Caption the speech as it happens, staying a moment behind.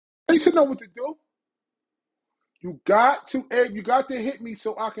They should know what to do. You got to hit me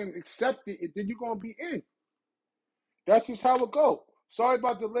so I can accept it, and then you're gonna be in. That's just how it go. Sorry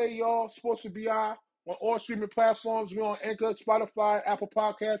about the delay, y'all. Sports with BI on all streaming platforms. We're on Anchor, Spotify, Apple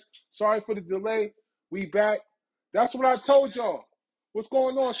Podcasts. Sorry for the delay. We back. That's what I told y'all. What's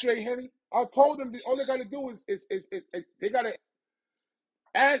going on, Straight Henny? I told them all they gotta do is they gotta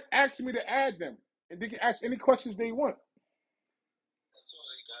ask me to add them, and they can ask any questions they want. That's all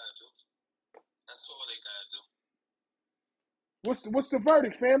they gotta do. That's all they gotta do. What's the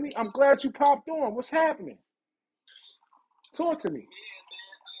verdict, family? I'm glad you popped on. What's happening? Talk to me. Yeah, man.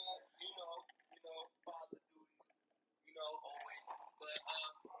 Father duties, always. But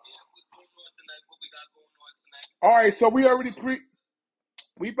yeah, what's going on tonight? What we got going on tonight? All right, so we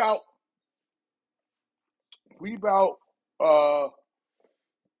about uh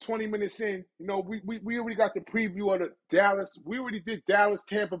 20 minutes in. We already got the preview of the Dallas. We already did Dallas,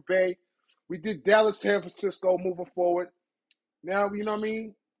 Tampa Bay. We did Dallas, San Francisco moving forward. Now, you know what I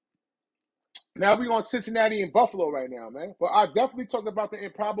mean? Now we on Cincinnati and Buffalo right now, man. But I definitely talked about the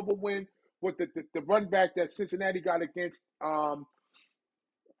improbable win with the run back that Cincinnati got against the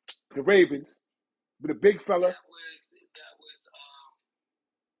Ravens with a big fella. That was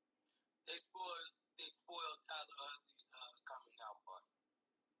they spoiled Tyler Huntley's coming out party.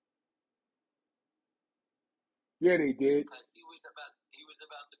 Yeah, they did. Because he was about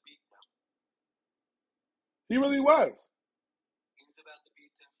to beat them. He really was. He was about to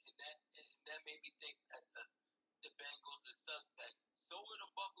beat them, and that made me think that the Bengals are suspect. So are the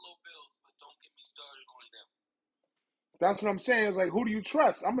Buffalo Bills, but don't get me started on them. That's what I'm saying. It's like, who do you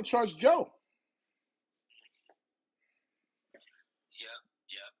trust? I'm gonna trust Joe.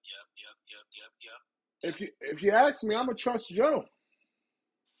 Yep. If you ask me, I'm gonna trust Joe.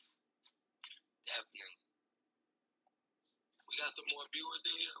 Definitely. We got some more viewers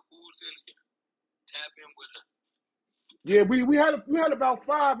in here. Who's in here? Tap in with us. Yeah, we had about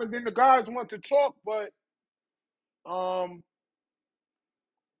 5, and then the guys want to talk, but I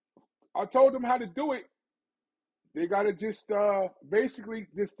told them how to do it. They gotta just basically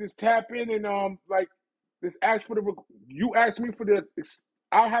just tap in and like just ask for you ask me for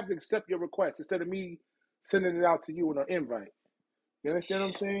I'll have to accept your request instead of me sending it out to you in an invite. You understand what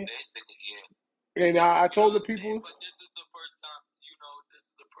I'm saying? Basically, yeah. And I told the people. But this is the first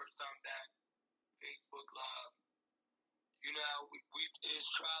time, that Facebook Live. You know how it's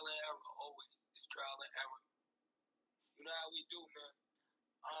trial and error always. It's trial and error. You know how we do, man.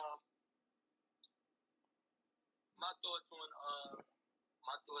 My thoughts on the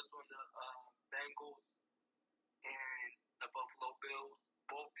Bengals and the Buffalo Bills.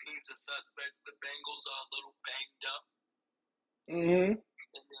 Both teams are suspect. The Bengals are a little banged up. Mm-hmm.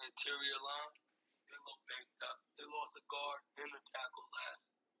 In the interior line, they're a little banged up. They lost a guard and a tackle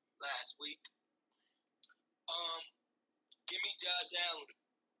last week. Give me Josh Allen.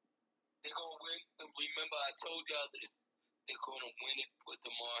 They're gonna win. Remember, I told y'all this. They're gonna win it with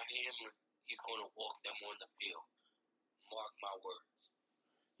Damar Hamlin. He's gonna walk them on the field. Mark my words.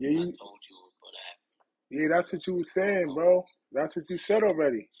 Yeah, I told you it was gonna happen. Yeah, that's what you were saying, bro. That's what you said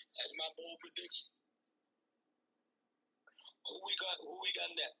already. That's my bold prediction.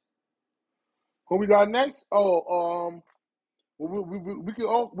 Who we got next? Oh,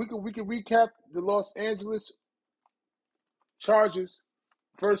 we could recap the Los Angeles Chargers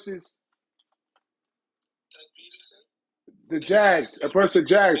versus the Jags. Versus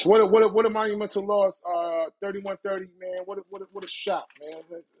Jags. What a monumental loss. 31-30, man. What a shock, man.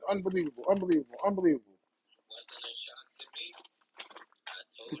 Unbelievable. Wasn't a shock to me.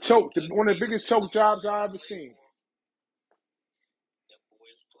 It's a choke. One of the biggest choke jobs I ever seen. The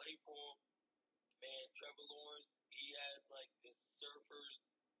boys play for him. Man, Trevor Lawrence, he has like the surfer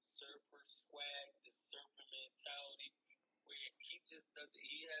swag, the surfer mentality, where he just doesn't.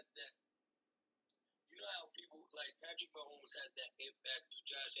 He has that. You know how people like Patrick Mahomes has that it factor.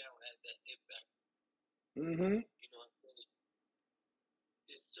 Josh Allen has that it factor. Mm-hmm. You know what I'm saying?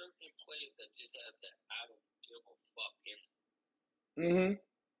 There's certain players that just have that I don't give a fuck in. Mm-hmm.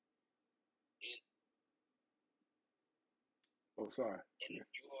 Oh, sorry. And you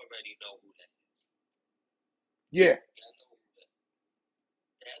already know who that is. Yeah. Y'all know who that is.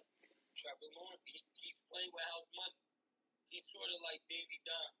 That's Trevor Lawrence. He's playing with house money. He's sort of like Davey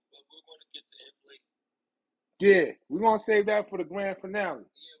Don, but we're going to get to him later. Yeah, we're going to save that for the grand finale.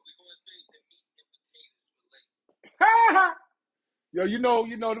 Yeah, we're going to save the meat and potatoes for later. Yo, you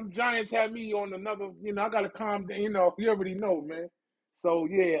know, them Giants had me on another, I got to calm down, you already know, man. So,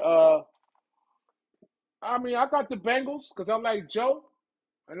 yeah, I mean, I got the Bengals because I like Joe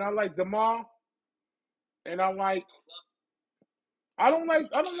and I like Damar and I I don't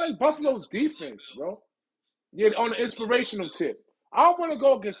like Buffalo's defense, bro. Yeah, on the inspirational tip. I don't want to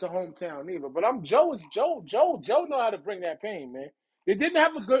go against the hometown either, but Joe is Joe. Joe know how to bring that pain, man. They didn't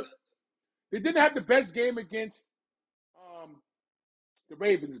have the best game against um, the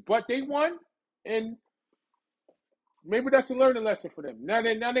Ravens, but they won, and maybe that's a learning lesson for them. Now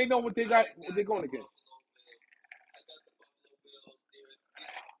they know what what they're going against. I got the Buffalo Bills.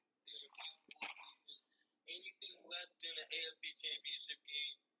 Anything less than an AFC Championship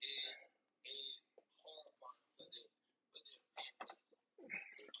game is horrifying for their fan base.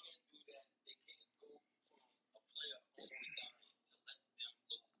 They can't do that. They can't go from a playoff home without to let them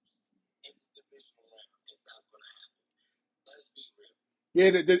lose in the divisional round. It's not going to happen. Let's be real.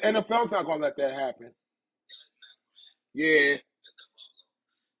 Yeah, the NFL's not going to let that happen. Yeah.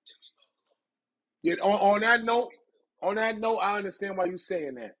 Yeah. On that note, I understand why you're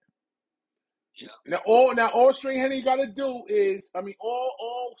saying that. Yeah. Now all String Henry got to do is,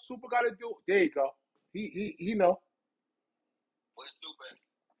 all Super got to do. There you go. He know. Where's Super?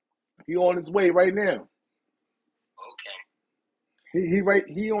 He on his way right now. Okay.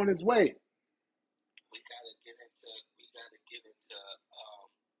 He on his way.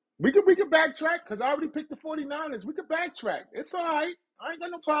 We could backtrack because I already picked the 49ers. We could backtrack. It's all right. I ain't got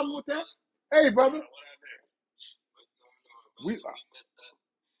no problem with that. Hey, brother.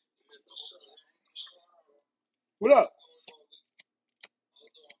 What up?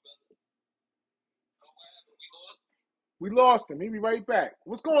 We lost him. He'll be right back.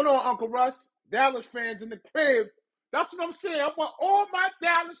 What's going on, Uncle Russ? Dallas fans in the crib. That's what I'm saying. I want all my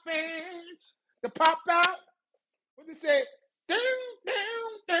Dallas fans to pop out. What they say? Down,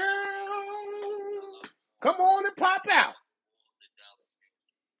 down, down. Come on and pop out.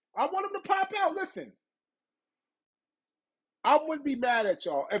 I want them to pop out. Listen, I wouldn't be mad at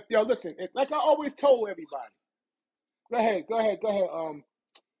y'all. Listen, like I always told everybody. Go ahead. He's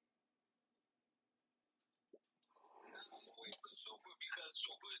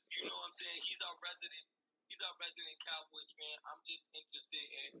our resident Cowboys fan. I'm just interested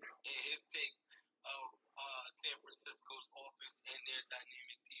in his take of San Francisco's offense and their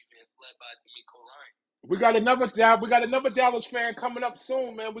dynamic defense led by DeMeco Ryans. We got another Dallas fan coming up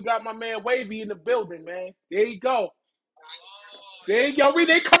soon, man. We got my man Wavy in the building, man. There you go. There you go.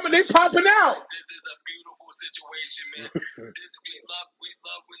 They popping out. This is a beautiful situation, man. We love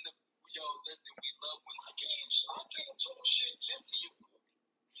when I can't talk shit just to you.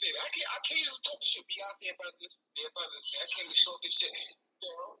 I can't just talk shit. Beyonce about this, man. I can't just talk this shit.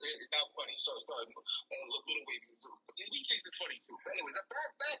 It's not funny. Sorry. Little Wavy. He thinks it's funny too. But anyways,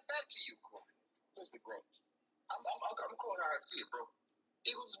 back to you, bro. Listen, bro. I'm calling how I see it, bro.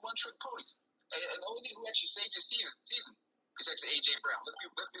 Eagles is one-trick ponies, and the only thing who actually saved your season is actually AJ Brown. Let's be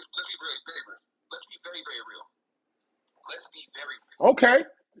very, very real. Let's be very, very real. Okay.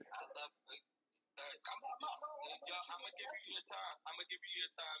 I love it. I'm gonna give you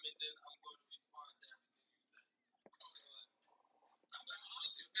your time. And then I'm going to respond to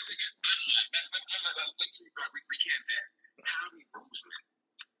everything you said. Let me recant that. Howie Roseman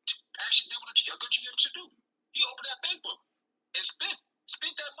actually did what a good GM should do. He opened that bank book and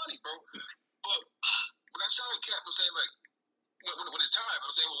spent that money, bro. But when I saw Cap was saying like, when it's time,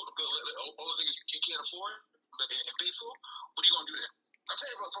 I'm saying all the things you can't afford and pay for, what are you gonna do then? I'm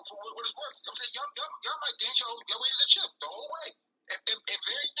saying for what it's worth. I'm saying y'all might dance y'all way to the chip the whole way. And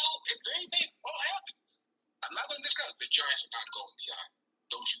very may all happen. I'm not gonna discuss the Giants are not going beyond.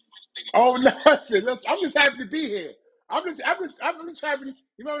 Don't you think? Oh no, listen. I'm just happy to be here. I'm just happy.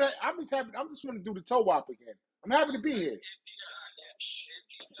 You know that? I'm just happy. I'm just want to do the toe wop again. I'm happy to be here.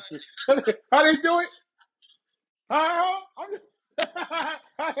 How they do it?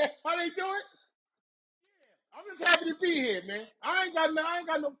 How they do it? I'm just happy to be here, man. I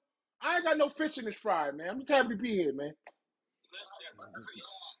ain't got no fish in this fry, man. I'm just happy to be here, man.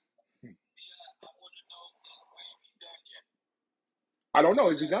 I don't know.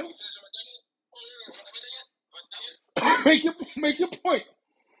 Is he done? Make your point.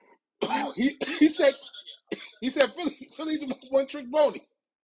 he said Philly's a one-trick pony.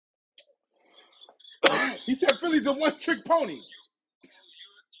 He said Philly's a one-trick pony.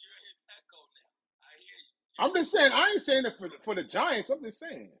 I'm just saying. I ain't saying it for the Giants. I'm just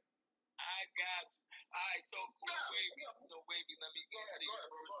saying. I got you. All right, so Wavy, let me go to your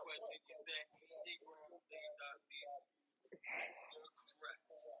first question. You said AJ Brown saved our season.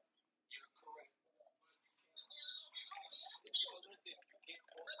 You're correct. So listen, you can't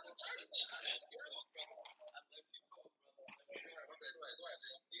talk unless you talk, brother.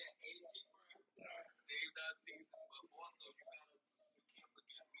 Yeah, AJ Brown saved our season, but also you can't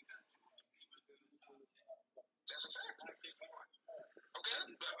forget we got two receivers in the top 10. That's a fact. Not just one.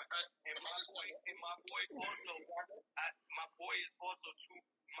 And my boy also, my boy is also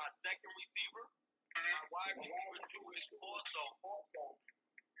my second receiver. My wide receiver too is also 200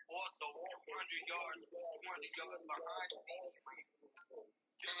 yards behind CeeDee.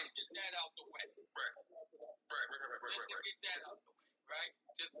 Just to get that out the way. Right. Just to get that out the way, right?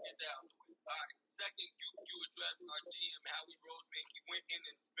 Just to get that out the way. All right. Second, you addressed our GM, Howie Roseman. He went in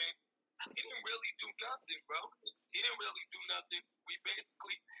and spent. He didn't really do nothing, bro. He didn't really do nothing. We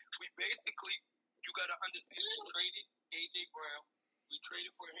basically, you got to understand, we traded A.J. Brown. We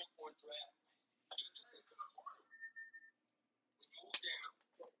traded for him on draft. We moved down.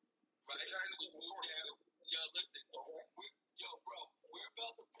 Right? We moved down. Yo, listen. Bro, we're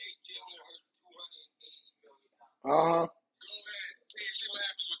about to pay Jalen Hurts $280 million. Go ahead. See what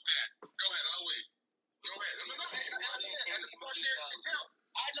happens with that. Go ahead. I'll wait. Go ahead. No. As a precautionary tell.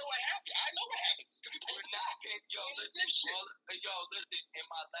 I know what happens. We're not paying. Yo, listen. In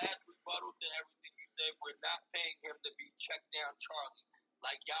my last rebuttal to everything you said, we're not paying him to be check down Charlie.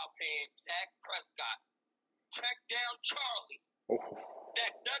 Like y'all paying Dak Prescott. Check down Charlie.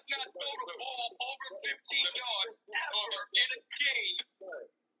 That does not throw the ball over 15 yards ever in a game.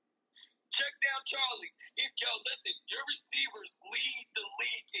 Check down Charlie. Listen, your receivers lead the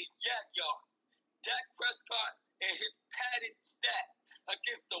league in YAC yards. Dak Prescott and his padded stats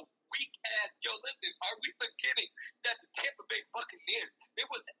against the weak ass. Listen, are we forgetting that the Tampa Bay Buccaneers, it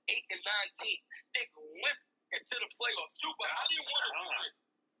was an 8-9 team. They limped into the playoffs. Super, how do you want to do this?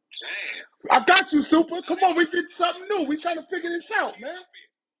 Damn. I got you, Super. Come on, we did something new. We trying to figure this out, man.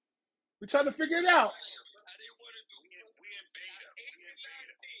 We trying to figure it out.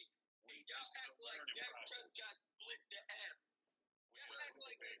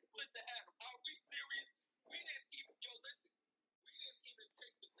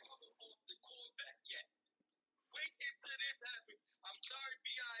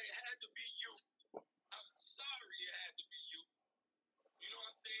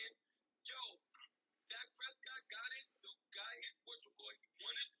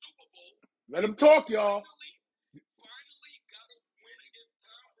 Let him talk, y'all. Finally got a win against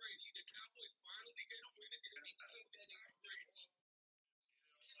Tom Brady. The Cowboys finally get a win against Tom Brady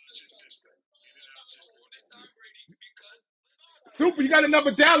because Super, you got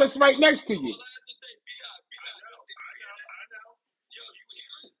another Dallas right next to you.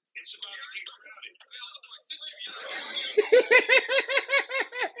 It's about to get crowded.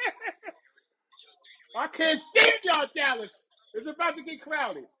 I can't stand y'all, Dallas. It's about to get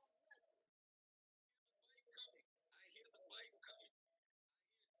crowded.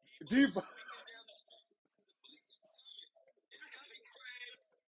 Deep.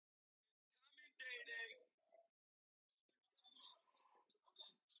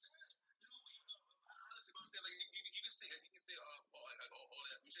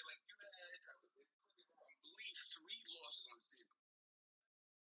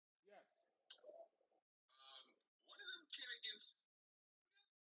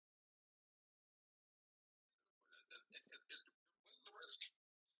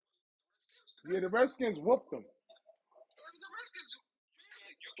 Yeah, the Redskins whooped them. The Redskins,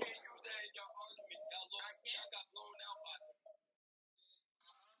 you can't use that in your argument. Y'all got blown out by them.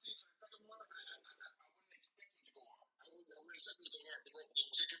 Honestly, for the second one, I wouldn't expect him to go hard. I wouldn't expect him to go hard.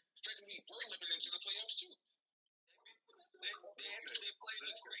 Secondly, we're looking into the playoffs too. They played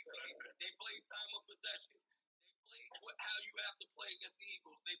the street game. They played time of possession. They played how you have to play against the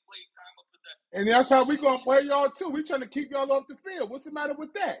Eagles. They played time of possession. And that's how we gonna play y'all too. We trying to keep y'all off the field. What's the matter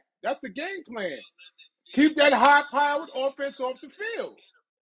with that? That's the game plan. Keep that high-powered offense off the field.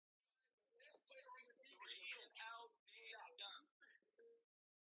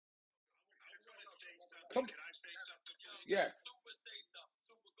 Come. Can I say something, please? Yes. Super, say something.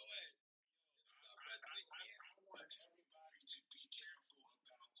 Super, go ahead. I want everybody to be careful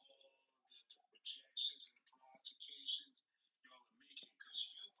about all the projections and the prognostications y'all are making,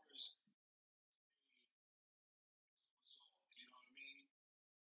 because Hubers, you know what I mean?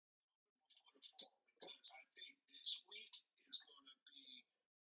 Because I think this week is going to be really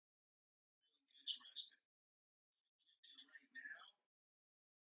interesting. Right now,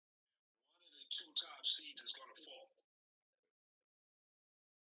 one of the two top seeds is going to fall.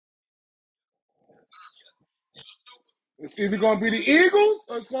 It's either going to be the Eagles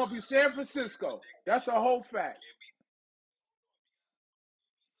or it's going to be San Francisco. That's a whole fact.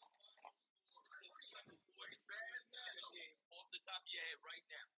 Off the top of your head right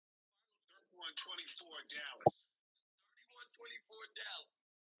now. 31-24 Dallas. 31-24 Dallas.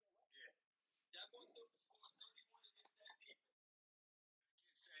 Yeah. That was the 31 against that defense.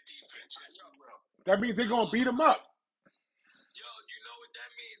 Against that defense, yes, we will. That means they're going to beat them up. Yo, you know what that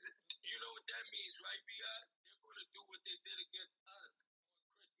means? You know what that means, right, B.I.? They're going to do what they did against us on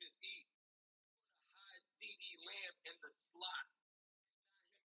Christmas Eve. Hide CeeDee Lamb in the slot.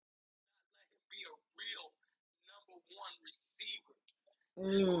 Not let him be a real number one receiver.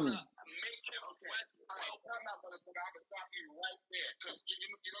 They're going to make him West. All right, time out, but I'm going to stop you right there. Because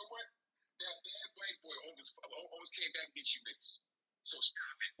you know what? That bad white boy always came back against you niggas. So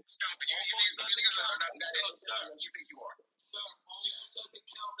stop it. Stop it. You niggas are not as you think you are. Sir, almost doesn't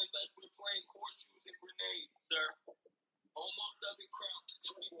count unless we're playing horseshoes and grenades, sir. Almost doesn't count.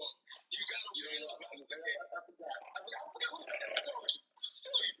 You got to win. I forgot.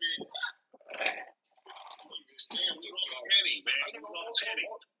 Silly, man. Man, we lost Henny, man. We lost Henny.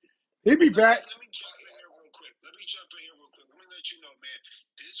 He'll be back. Let me jump in here real quick. Let me let you know, man.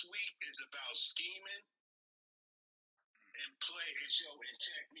 This week is about scheming and play and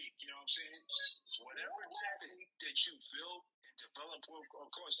technique. You know what I'm saying? Whatever technique that you build and develop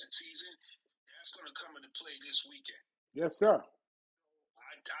across the season, that's going to come into play this weekend. Yes, sir.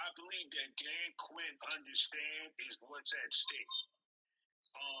 I believe that Dan Quinn understands is what's at stake.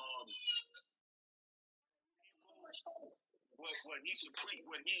 What he's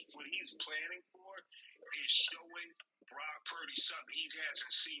planning for is showing Brock Purdy something he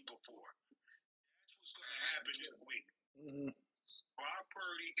hasn't seen before. That's what's going to happen this week. Mm-hmm. Brock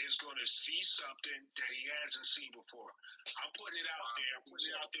Purdy is going to see something that he hasn't seen before. I'm putting it out there. I'm putting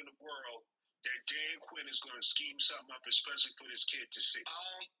it out there in the world that Dan Quinn is going to scheme something up, especially for this kid to see.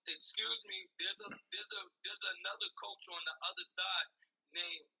 Excuse me. There's another coach on the other side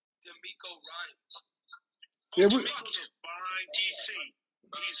named DeMeco Ryans. DeMeco's a fine DC.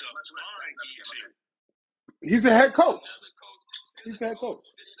 He's a fine DC. He's a head coach. He's a head coach.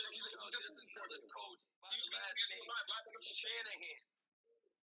 There's another coach. Shanahan.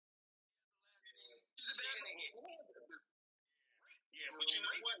 Yeah, but you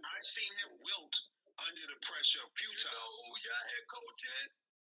know what? I've seen him wilt under the pressure a few times. You know who your head coach is?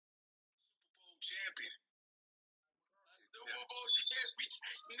 Super Bowl champion. Super Bowl champion.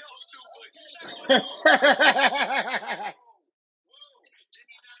 No, stupid. Whoa. Did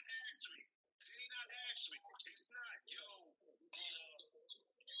he not ask me? It's not, yo.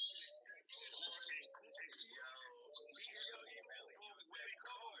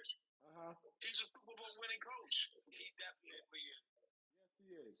 He's a Super Bowl winning coach. He definitely is.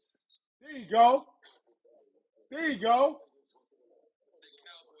 Yes, he is. There you go. The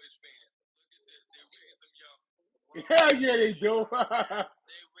Cowboys fans. Look at this. They raised them young. Hell yeah, they do.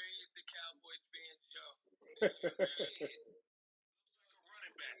 They raised the Cowboys fans young.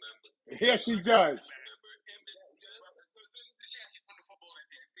 Running back. Yes, he does.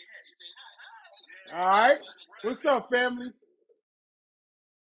 All right. What's up, family?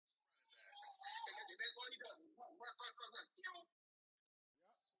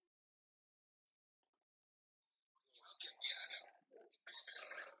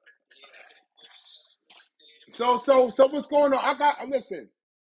 So what's going on? Listen.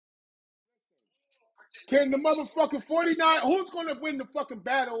 Can the motherfucking 49, who's going to win the fucking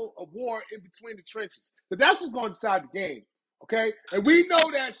battle of war in between the trenches? But that's what's going to decide the game, okay? And we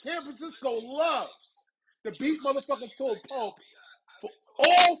know that San Francisco loves to beat motherfuckers to a pulp for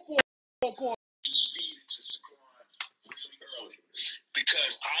all four quarters. Speed to score really early.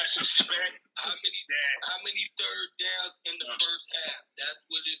 Because I suspect how many third downs in the first half. That's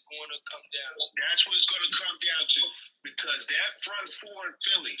what it's going to come down to. That's what it's going to come down to. Because that front four in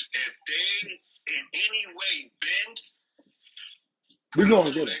Philly, if they in any way bend, we're going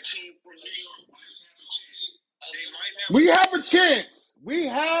to get it. That team from New York might have a chance. We have a chance. We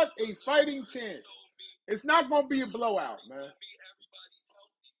have a fighting chance. It's not going to be a blowout, man.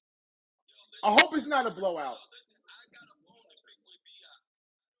 I hope it's not a blowout.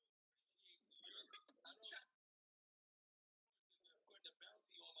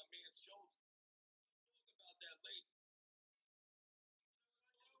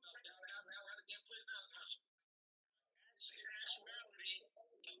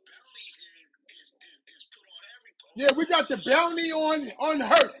 Yeah, we got the bounty on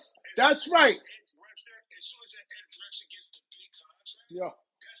Hurts. That's right. As soon as that Ed Drescher gets the big contract, yeah.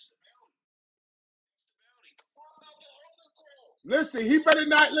 That's the bounty. Listen, he better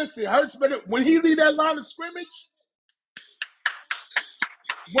not listen. Hurts better when he leave that line of scrimmage.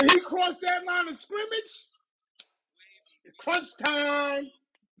 When he crossed that line of scrimmage, crunch time.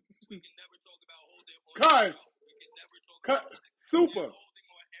 Super.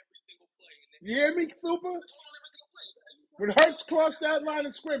 You hear me, Super? When Hurts crossed that line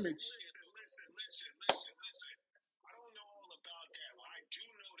of scrimmage. Listen. I don't know all about that. Well, I do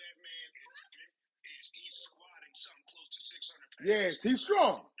know that man he's squatting something close to 600 pounds. Yes, he's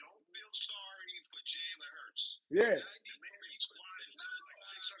strong. Yeah. The man's squat is still like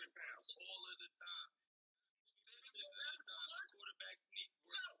 600 pounds. All of the time. Quarterback sneak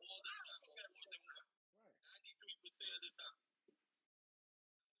work all the time, more than one. 93% of the time.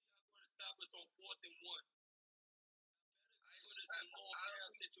 Y'all going to stop us on 4th and 1. Put us in long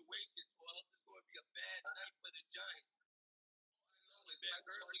down situations, or else it's going to be a bad night for the Giants. Back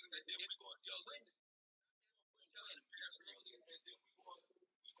early, and then we're going to, yo, listen. Back early, and then we're going to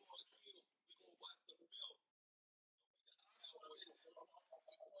watch the film. You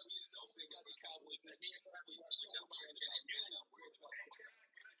know we got the Cowboys next year. We're not worried about that.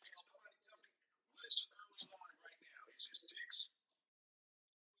 Somebody tell me, what is the early line right now? Is it 6?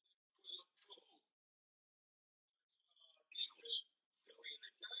 Eagles.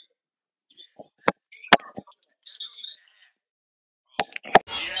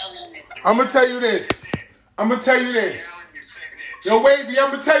 I'm gonna tell you this. Yo, Wavy, I'm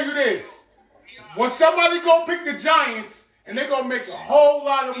gonna tell you this. When somebody go pick the Giants and they're gonna make a whole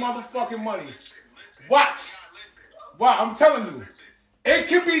lot of motherfucking money. Watch. Wow, I'm telling you. It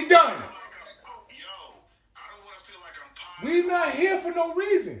can be done. We're not here for no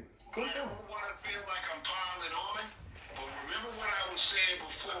reason. I don't want to feel like I'm piling on, but remember what I was saying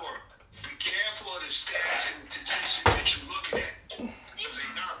before. Be careful of the stats and statistics that you're looking at, because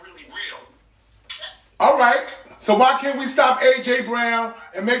they're not really real. All right. So why can't we stop A.J. Brown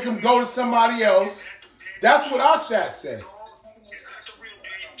and make him go to somebody else? That's what our stats say. It's not the real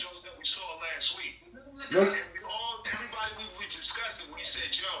Daniel Jones that we saw last week. No. Everybody we discussed it, we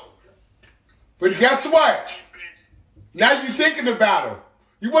said, Joe. But guess what? Now you're thinking about him.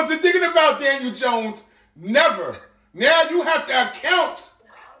 You wasn't thinking about Daniel Jones. Never. Now you have to account.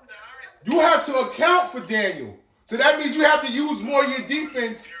 You have to account for Daniel. So that means you have to use more of your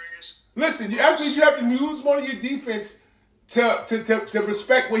defense. Listen, that means you have to use more of your defense to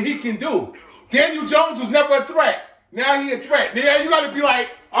respect what he can do. Daniel Jones was never a threat. Now he a threat. Now you got to be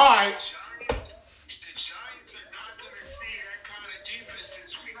like, all right. The Giants are not going to see that kind of defense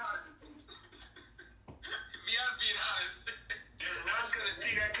this week. I'm being honest. They're not going to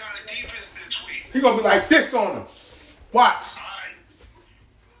see that kind of defense this week. He going to be like this on him. Watch.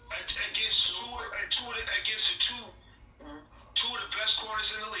 Against the two of the best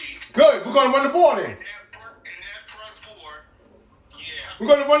corners in the league. Good. We're going to run the ball then. In that front four, yeah. We're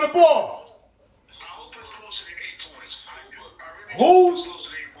going to run the ball. I hope it's closer to 8 points.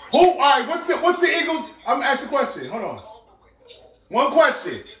 Who? All right. What's the Eagles? I'm gonna ask you a question. Hold on. One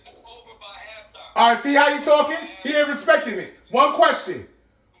question. All right. See how you talking? He ain't respecting it. One question.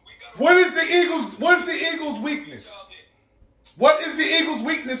 What is the Eagles' weakness? What is the Eagles'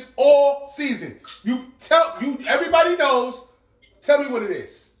 weakness all season? Everybody knows. Tell me what it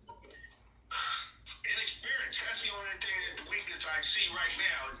is. Inexperience. That's the only thing that the weakness I see right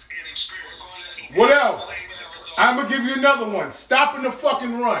now is inexperience. What else? I'm going to give you another one. Stopping the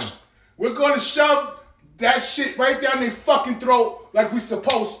fucking run. We're going to shove that shit right down their fucking throat like we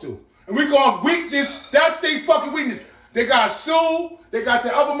supposed to. And we're going to weakness. That's their fucking weakness. They got Sue. They got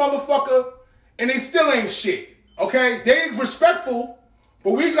the other motherfucker. And they still ain't shit. Okay? They respectful.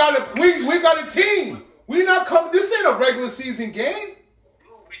 But we got a team. We not coming. This ain't a regular season game.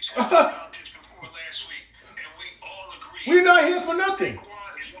 We talked about this before last week, and we all agreed. We're not here for nothing.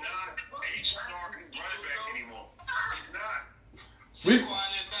 Saquon is not a starting running back anymore. He's not. Saquon is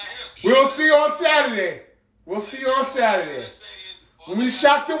not him. We'll see on Saturday. We'll see on Saturday. When we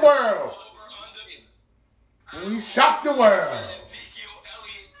shock the world. When we shock the world. Ezekiel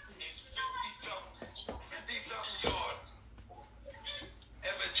Elliott is 50-something yards.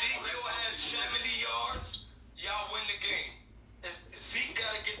 If Ezekiel has 70 yards, y'all win the game. Zeke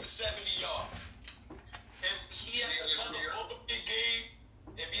got to get to 70 yards. If he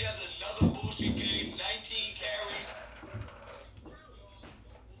has another bullshit game, 19 carries.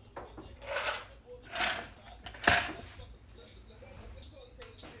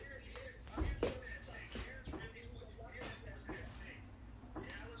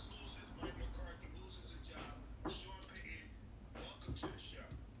 Dallas loses, Mike McCarthy loses a job. Sean Payton, welcome to the show.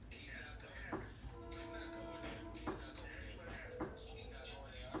 He's not going there. He's not going there. He's not going there. What happens? He's not going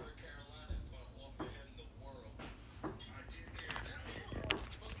there. I heard Carolina's going to offer him the world. I did hear that.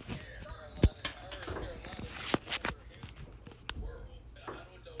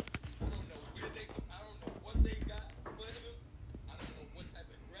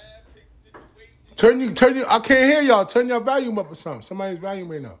 Turn you. I can't hear y'all. Turn your volume up or something. Somebody's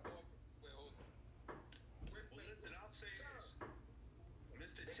volume ain't up. Well, listen, I'll say this.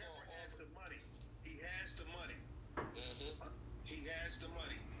 Mr. Tepper has the money. He has the money. He has the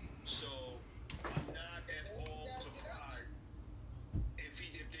money. So I'm not at all surprised if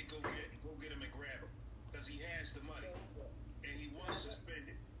they go get him and grab him. because he has the money and he wants to spend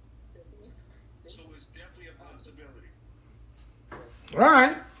it. So it's definitely a possibility. All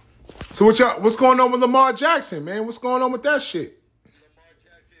right. So what's going on with Lamar Jackson, man? What's going on with that shit? Lamar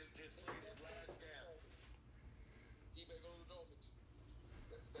Jackson just played his last snap. He may go to the Dolphins.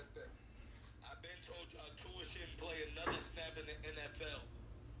 That's the best bet. I've been told Tua shouldn't play another snap in the NFL.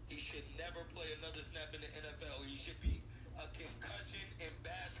 He should never play another snap in the NFL. He should be a concussion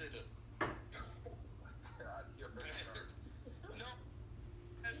ambassador. No,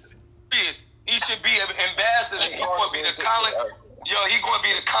 that's serious. He should be an ambassador. He's going to be the Colin. Yo, he's going to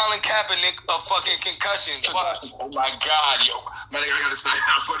be the Colin Kaepernick of fucking concussions. Oh my God, yo. Man, I gotta sign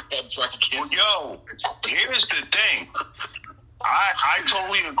out for that so I can Yo, here's the thing. I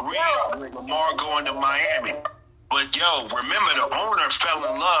totally agree with Lamar going to Miami. But, yo, remember the owner fell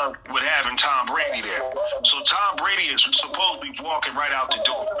in love with having Tom Brady there. So Tom Brady is supposed to be walking right out the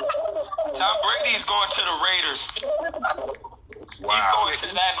door. Tom Brady's going to the Raiders. Wow. He's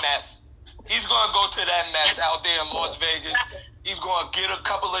going to that mess. He's going to go to that mess out there in Las Vegas. He's going to get a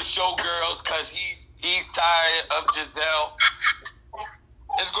couple of showgirls because he's tired of Giselle.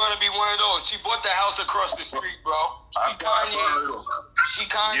 It's going to be one of those. She bought the house across the street, bro. She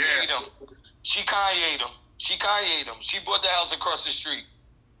Kanye'd him. She Kanye'd him. She bought the house across the street.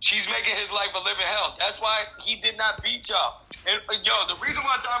 She's making his life a living hell. That's why he did not beat y'all. And yo, the reason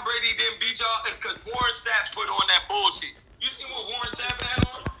why Tom Brady didn't beat y'all is because Warren Sapp put on that bullshit. You see what Warren Sapp had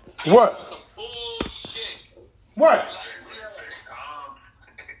on? What? Some bullshit. What?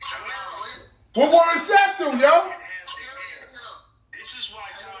 What Warren Sapp do, yo? This is why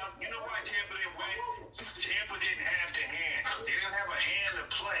Tom, you know why Tampa didn't win? Tampa didn't have the hand. They didn't have a hand to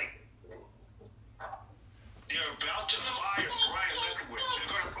play. They're about to fire Brian Leftwich. They're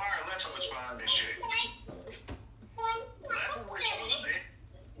going to fire Leftwich behind this shit. Leftwich,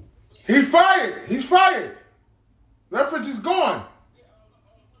 He's fired. He's fired. Leftwich is gone.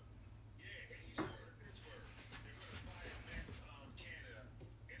 yeah, he's going to Pittsburgh. They're going to fire him in Canada,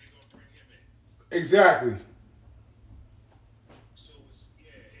 and they're going to bring him in. Exactly. So it's,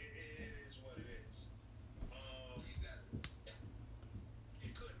 yeah, it is what it is. He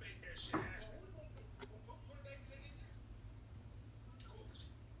couldn't make that shit happen.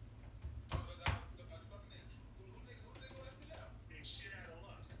 They shit out of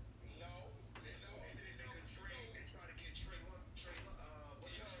luck. And then they could trade. They try to get Trey Lance.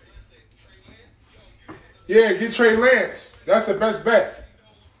 Yeah, get Trey Lance. That's the best bet.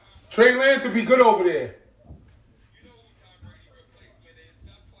 Trey Lance would be good over there. You know who Tom Brady replacement is?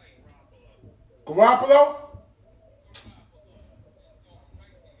 Stop playing. Garoppolo?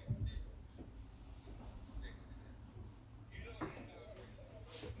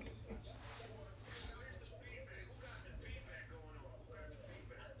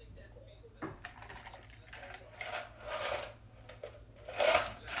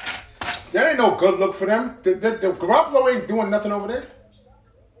 That ain't no good look for them. The Garoppolo ain't doing nothing over there.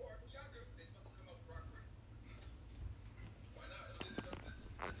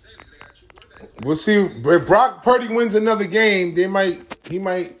 We'll see if Brock Purdy wins another game. He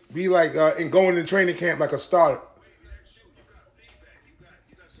might be like and going in training camp like a starter.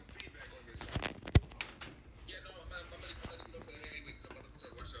 You got some feedback on this. Yeah, no, I'm gonna for that anyway because I'm about to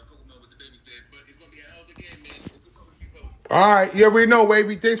start watching a couple more with the babies there. But it's gonna be a hell of a game, man. It's good talking to you, fellas. All right, you already know,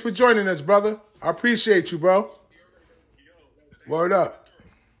 Wavy. Thanks for joining us, brother. I appreciate you, bro. Word up.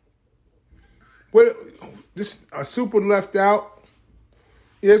 What? This a super left out.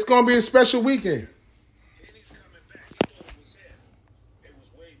 Yeah, it's gonna be a special weekend. And he's coming back. He thought it was him. It was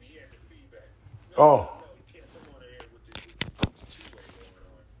Wavy. He had the feedback. Oh, No, you can't come on air with the two-way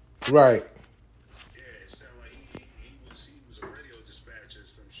going on. right. Yeah, it sounded like he was a radio dispatcher or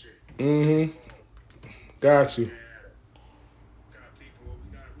some shit. Mm-hmm. Got you. Got people.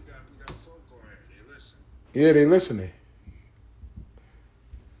 We got folk on here. They listen. Yeah, they listening.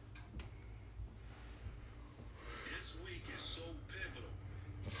 This week is so pivotal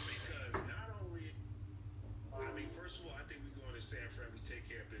because not only, I mean, first of all, I think we're going to San Fran. We take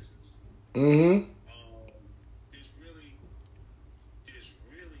care of business. Mm-hmm. There's really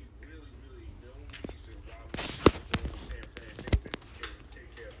no reason why we shouldn't go to San Fran and take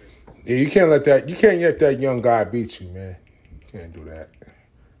care of business. Yeah, you can't let that young guy beat you, man. You can't do that.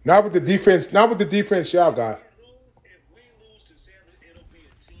 Not with the defense y'all got. If we lose to San Fran, it'll be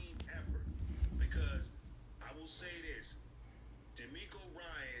a team effort because I will say this: D'Amico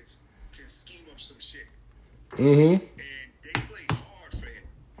Ryans can scheme up some shit, Mm-hmm. and they play hard for him.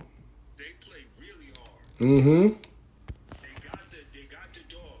 They play really hard. Mm-hmm. They got the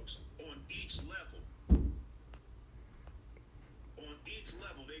dogs on each level. On each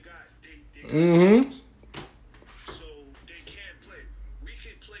level, they got Mm-hmm. dogs.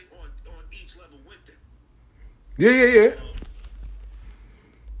 Yeah. They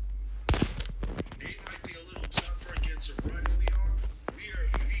might be a little tougher against the run than we are. We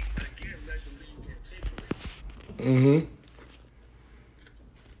again led the league in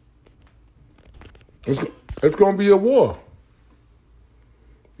takeaways. It's gonna be a war.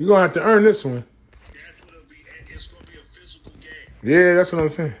 You're gonna have to earn this one. That's what it'll be. And it's gonna be a physical game. Yeah, that's what I'm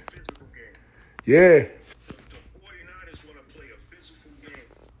saying. Physical game. Yeah. The 49ers want to play a physical game.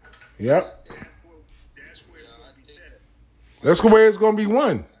 Yep. That's where it's gonna be set. That's where it's gonna be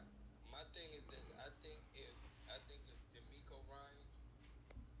won. My thing is this. I think if DeMeco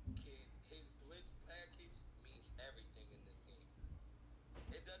Ryans his blitz package means everything in this game.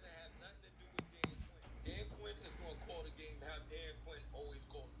 It doesn't have nothing to do with Dan Quinn. Dan Quinn is going to call the game how Dan Quinn always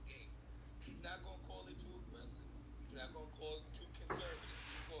calls the game. He's not going to call it too aggressive. He's not going to call it too conservative.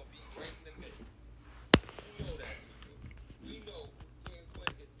 He's going to be right in the middle. You know that, CJ. We know Dan Quinn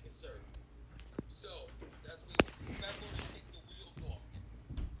is conservative. So, that's what he's not going to take the wheels off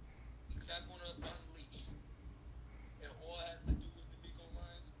him. He's not going to unleash. And all it has to do with DeMeco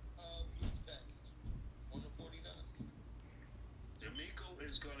Ryans' blitz package on the 49ers. DeMeco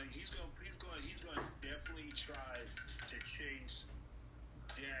is gonna definitely try to chase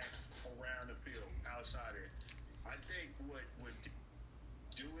Dak around the field outside it. I think what would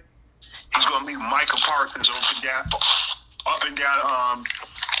do it. He's gonna be Micah Parsons up and down,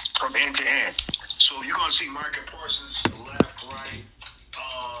 from end to end. So you're gonna see Micah Parsons left, right.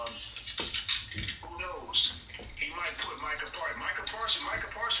 Who knows? He might put Micah Parsons. Micah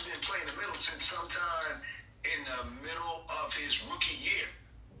Parsons didn't play in the middle since sometime in the middle of his rookie year.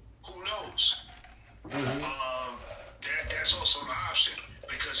 Who knows? That's also an option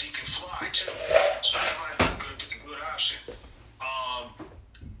because he can fly too. So that might be a good option.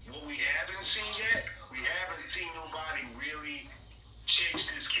 What we haven't seen yet, we haven't seen nobody really chase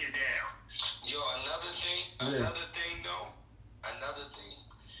this kid down. Yo, another thing though.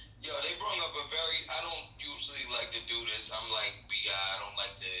 Yo, they brought up a very, I don't usually like to do this. I'm like, I don't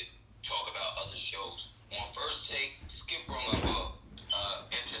like to talk about other shows. On First Take, Skip brought up a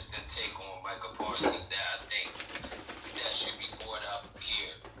interesting take on Micah Parsons that I think that should be brought up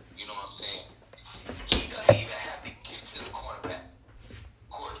here. You know what I'm saying? He doesn't even have to get to the quarterback.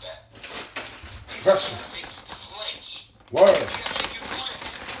 He Precious. doesn't make you flinch. Word. He doesn't make you flinch.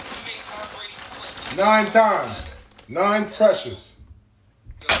 He made Tom Brady flinch. 9 times. 9 precious.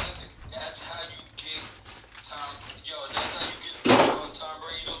 Yo, listen, that's how you get Tom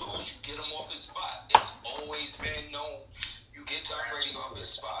Brady to lose. You get him off his spot. It's always been known. You get Tom Brady off his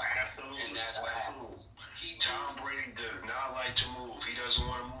spot. Absolutely. And that's what happens. Tom Brady does not like to move. He doesn't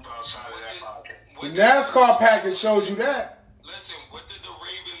want to move outside of that pocket. The NASCAR package showed you that. Listen, what did the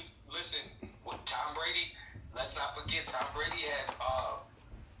Ravens... Listen, with Tom Brady, let's not forget, Tom Brady had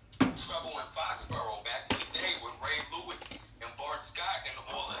trouble in Foxborough back in the day with Ray Lewis and Bart Scott and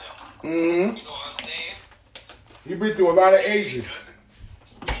all of them. You know what I'm saying? He been through a lot of ages.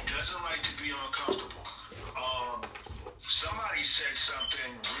 He doesn't like to be uncomfortable. Somebody said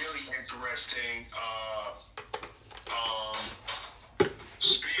something really interesting.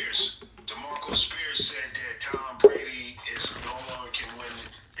 DeMarco Spears said that Tom Brady no longer can win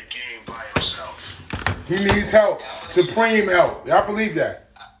the game by himself. He needs help. Supreme help. Y'all believe that?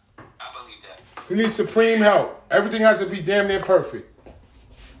 I believe that. He needs supreme help. Everything has to be damn near perfect.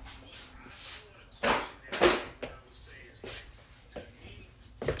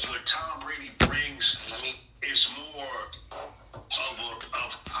 What Tom Brady brings is more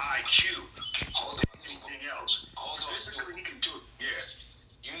of IQ. Hold on, Anything else. Physically, he can do it. Yeah.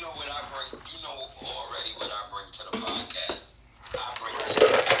 You know what I bring. You know already what I bring to the podcast. I bring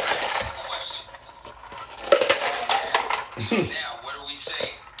these questions. So now, what are we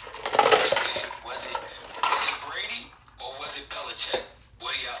saying? Was it Brady or was it Belichick?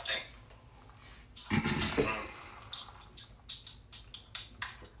 What do y'all think?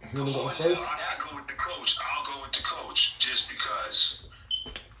 You wanna go first? I'll go with the coach. Just because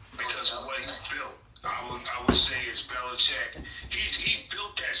of what he built. I would say it's Belichick. He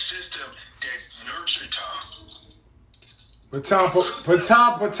built that system that nurtured Tom. But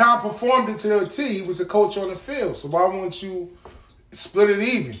Tom performed it to a T. He was a coach on the field. So why won't you split it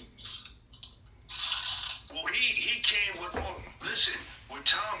even? Well, he came with. Listen, what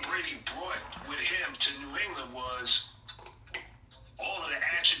Tom Brady brought with him to New England was all of the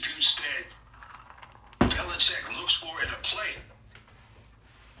attributes that Belichick looks for in a player.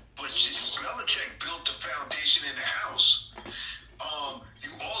 But Belichick built the foundation in the house. You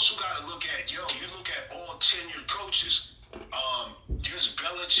also got to look at all tenured coaches. There's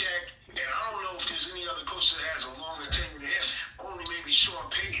Belichick, and I don't know if there's any other coach that has a longer tenure than him. Only maybe Sean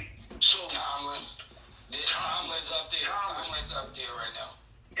Payton. So Tomlin. Tomlin's up there. Tomlin's up there right now.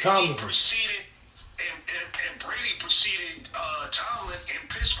 And he preceded, and Brady preceded Tomlin in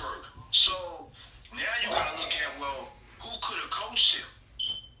Pittsburgh. So now you got to look at, well, who could have coached him?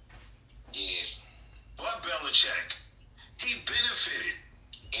 Yeah. But Belichick. He benefited.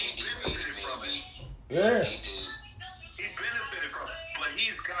 He benefited from it. Yeah. He did. He benefited from it. But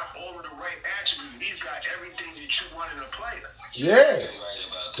he's got all of the right attributes. He's got everything that you want in a player. Yeah. You're right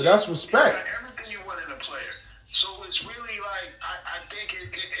about So that. that's He's respect. got everything you want in a player. So it's really like, I think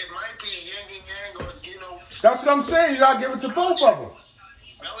it might be yin and yang, or, you know, That's what I'm saying. You gotta give it to both of them.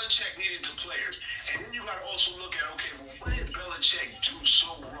 Belichick needed the players. And then you got to also look at, okay, well, what did Belichick do so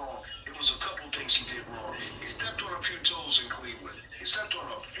wrong? It was a couple things he did wrong. He stepped on a few toes in Cleveland. He stepped on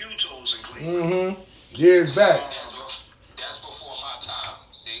a few toes in Cleveland. Mm-hmm. Years back. That's before my time.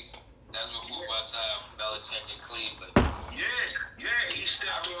 See, that's before my time. Belichick in Cleveland. Yes, yeah, he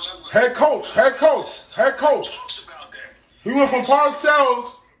stepped on. Head coach. Talks about that. He went from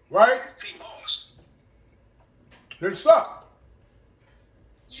Parcells, right? His team lost. It sucked.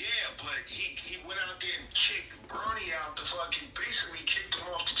 Yeah, but he went out there and kicked Bernie out the fucking, basically kicked him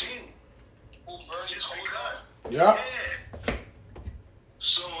off the team. Who Bernie It's told because, Yeah. yeah.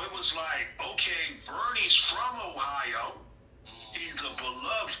 So it was like, okay, Bernie's from Ohio. He's a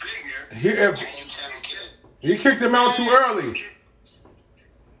beloved figure. Can you tell him, kid? He kicked him out too early.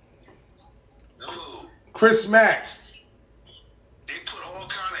 No. Chris Mack. They put all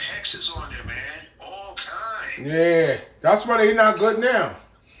kind of hexes on there, man. All kind. Yeah. That's why they not good now.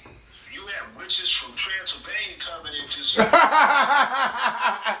 You have witches from Transylvania coming into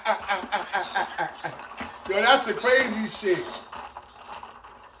Yo, that's a crazy shit.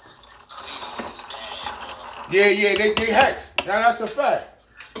 Cleveland is bad, bro. Yeah, they hexed. Now that's a fact.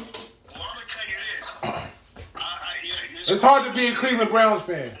 Well, I'm gonna tell you this. It's hard to be a Cleveland Browns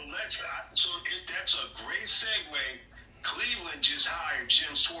fan. That's a great segue. Cleveland just hired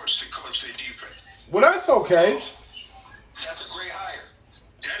Jim Schwartz to coach their defense. Well, that's okay. That's a great hire.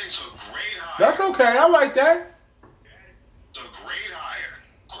 That is a great hire. That's okay. I like that. It's a great hire.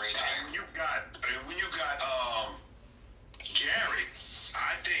 Great And hire. when you got Garrett,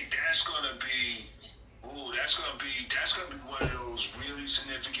 I think that's gonna be one of those really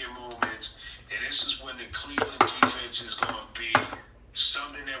significant moments. And this is when the Cleveland defense is gonna be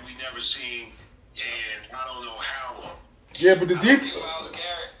something that we never seen, and I don't know how long. Yeah, but the I don't defense.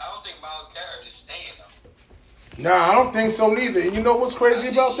 think Miles Garrett is staying though. Nah, I don't think so neither. And you know what's crazy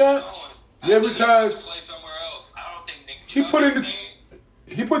about that? Yeah, because play somewhere else. I don't think Nick he Chubb put is in staying.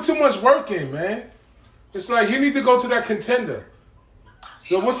 he put too much work in, man. It's like he need to go to that contender.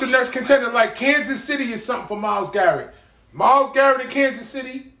 So what's the next contender? Like Kansas City is something for Myles Garrett. Myles Garrett in Kansas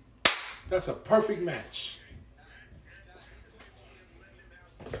City, that's a perfect match.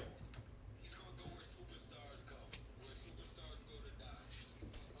 He's gonna go where superstars go. Where superstars go to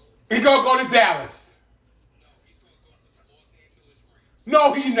die. He gonna go to Dallas. No, he's gonna go to the Los Angeles Rams.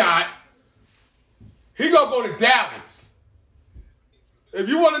 No, he not. He gonna go to Dallas. If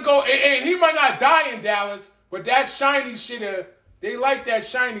you want to go, and he might not die in Dallas, but that shiny shit, they like that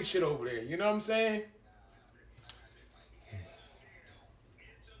shiny shit over there. You know what I'm saying?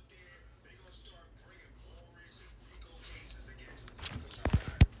 It's up there. They're gonna start bringing warrants and RICO cases against them. Because you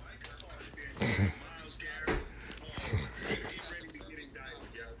got Micah Parsons, Myles Garrett. Get ready to get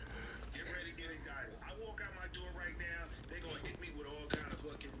indicted, yo. Get ready to get indicted. I walk out my door right now, they're gonna hit me with all kind of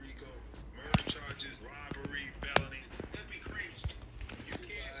fucking RICO, murder charges, robbery, felony. That'd be crazy. You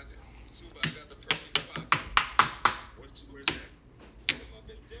can't. Suba, I got the perfect spot. Where's that? Put him up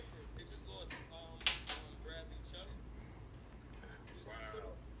in Denver. They just lost Bradley Chubb.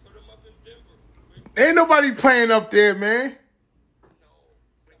 Wow. Put him up in Denver. Ain't nobody playing up there, man.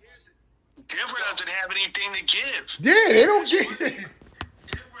 Denver doesn't have anything to give. Yeah, they don't get. Denver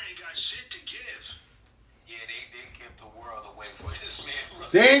ain't got shit to give. Yeah, they give the world away for this man.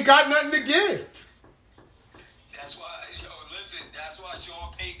 They ain't got nothing to give. That's why, listen, that's why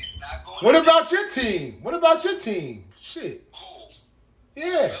Sean Payton's not going What to about your team? What about your team? Shit. Oh, Yeah.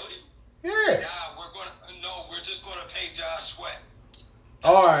 really? Yeah. Nah, we're just gonna pay Josh Sweat.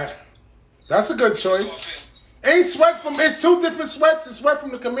 All right. That's a good choice. Ain't Sweat from, it's two different Sweats. It's Sweat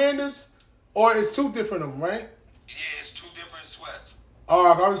from the Commanders, or it's two different of them, right? Yeah, it's two different Sweats.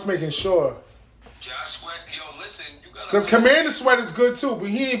 Oh, I'm just making sure. Josh Sweat, listen, you gotta. Because Commander Sweat is good too, but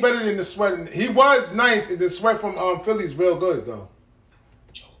he ain't better than the Sweat. He was nice, and the Sweat from Philly's real good, though.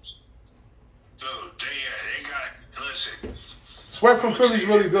 Dude, they got, listen. Sweat from Philly's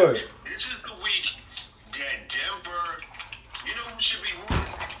really good. This is the week that Denver, you know who should be moving?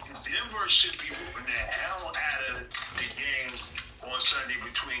 Denver should be moving the hell out of the game on Sunday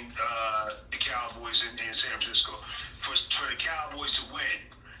between the Cowboys and against San Francisco for the Cowboys to win,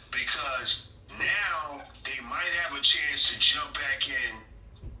 because now they might have a chance to jump back in.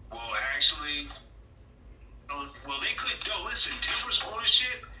 Well, actually, they could. No, listen, Denver's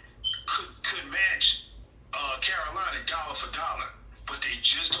ownership could match Carolina dollar for dollar, but they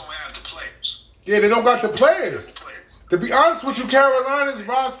just don't have the players. Yeah, they don't got the players. To be honest with you, Carolina's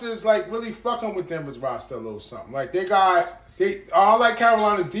roster is like really fucking with Denver's roster a little something. Like I like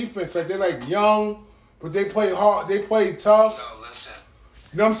Carolina's defense. Like they're like young, but they play hard. They play tough. No, listen.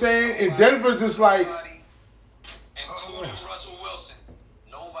 You know what I'm saying? And Denver's just like. Including Russell Wilson.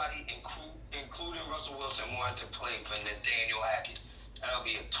 Nobody, including Russell Wilson, wanted to play for Nathaniel Hackett. That'll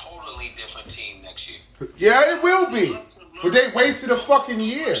be a totally different team next year. Yeah, it will be. But they wasted a fucking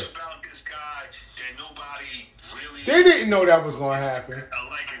year. About this guy that nobody really. They didn't know that was going to happen.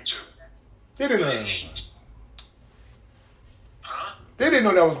 They didn't know that. Huh? They didn't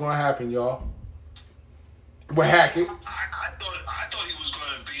know that was going to happen, y'all. With Hackett. I thought he was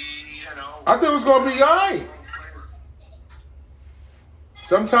going to be, I thought it was going to be all right.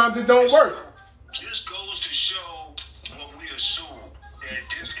 Sometimes it don't work. Just goes to show what we assume, that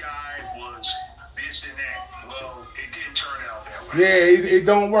this guy was this and that. Well, it didn't turn out that way. Yeah, it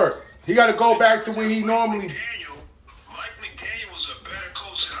don't work. He got to go back to where he normally. Mike McDaniel was a better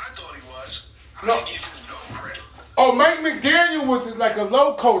coach than I thought he was. I No. didn't give him no credit. Oh, Mike McDaniel was like a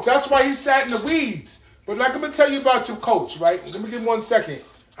low coach. That's why he sat in the weeds. But like, I'm going to tell you about your coach, right? Let me give 1 second.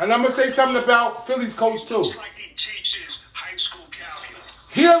 And I'm going to say something about Philly's coach, too. It's like he teaches high school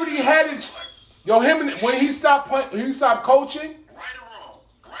calculus. He already had his... when he stopped coaching... Right or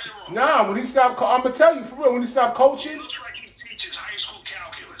wrong? Nah, when he stopped... I'm going to tell you, for real, when he stopped coaching... It looks like he teaches high school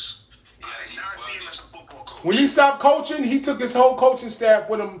calculus. Not him as a football coach. When he stopped coaching, he took his whole coaching staff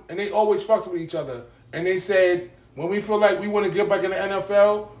with him, and they always fucked with each other. And they said, when we feel like we want to get back in the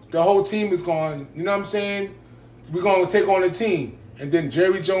NFL, the whole team is going, you know what I'm saying? We're going to take on the team. And then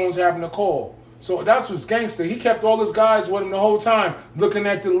Jerry Jones having a call. So that's what's gangster. He kept all his guys with him the whole time, looking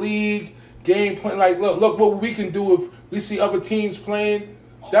at the league, game plan. Like, look what we can do if we see other teams playing.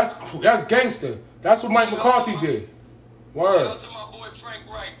 That's gangster. That's what Mike McCarthy did. Word. Shout out to my boy Frank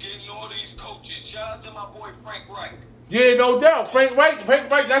Reich getting all these coaches. Shout out to my boy Frank Reich. Yeah, no doubt. Frank Reich,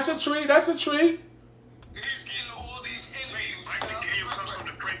 that's a tree. He's getting all these interviews. Mike McDaniel comes from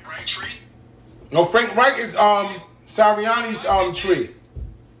the Frank Reich tree? No, Frank Reich is Sirianni's tree.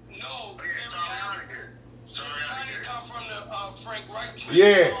 No, Sirianni come from the Frank Reich tree.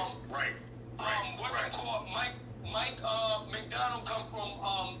 Yeah. Mike McDonald come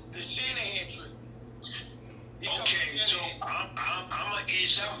from the Shanahan tree. He come Okay, from so Shanahan. I'm an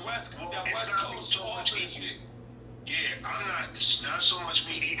East. That West It's not Coast so much offense eating. shit. Yeah, it's not so much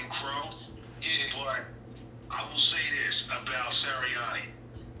me eating crow. Yeah. But I will say this about Sirianni,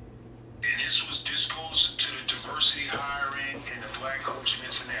 and this goes to the diversity hiring and the black coach and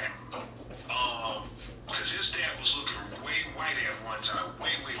this and that. Because his staff was looking way white at one time, way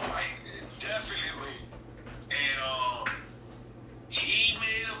white. Definitely. And he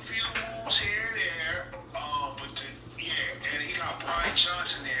made a few moves here and there. And he got Brian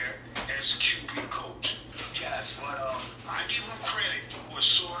Johnson there as QB coach. Yes. But I give him credit for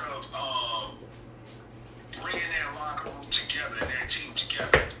sort of bringing that locker room together, that team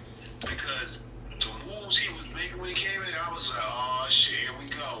together. Because the moves he was making when he came in, I was like, oh, shit, here we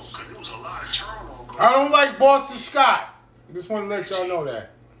go. Because there was a lot of turmoil going on. I don't like Boston Scott. Just want to let y'all know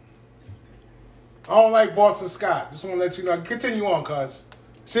that. I don't like Boston Scott. Just want to let you know. Continue on, cuz.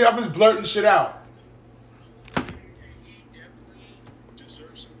 See, I'm just blurting shit out. He definitely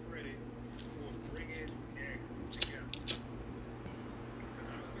deserves some credit for bringing that group together. Because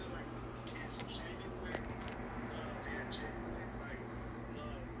I feel like it's genuine love there, genuine,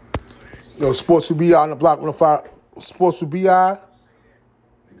 Yo, Sports with BI on the block 105. Sports with BI.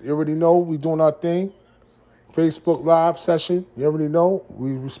 You already know we doing our thing. Facebook Live session. You already know.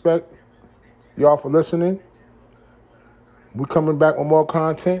 We respect y'all for listening. We coming back with more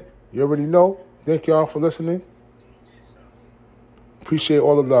content. You already know. Thank y'all for listening. Appreciate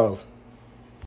all the love.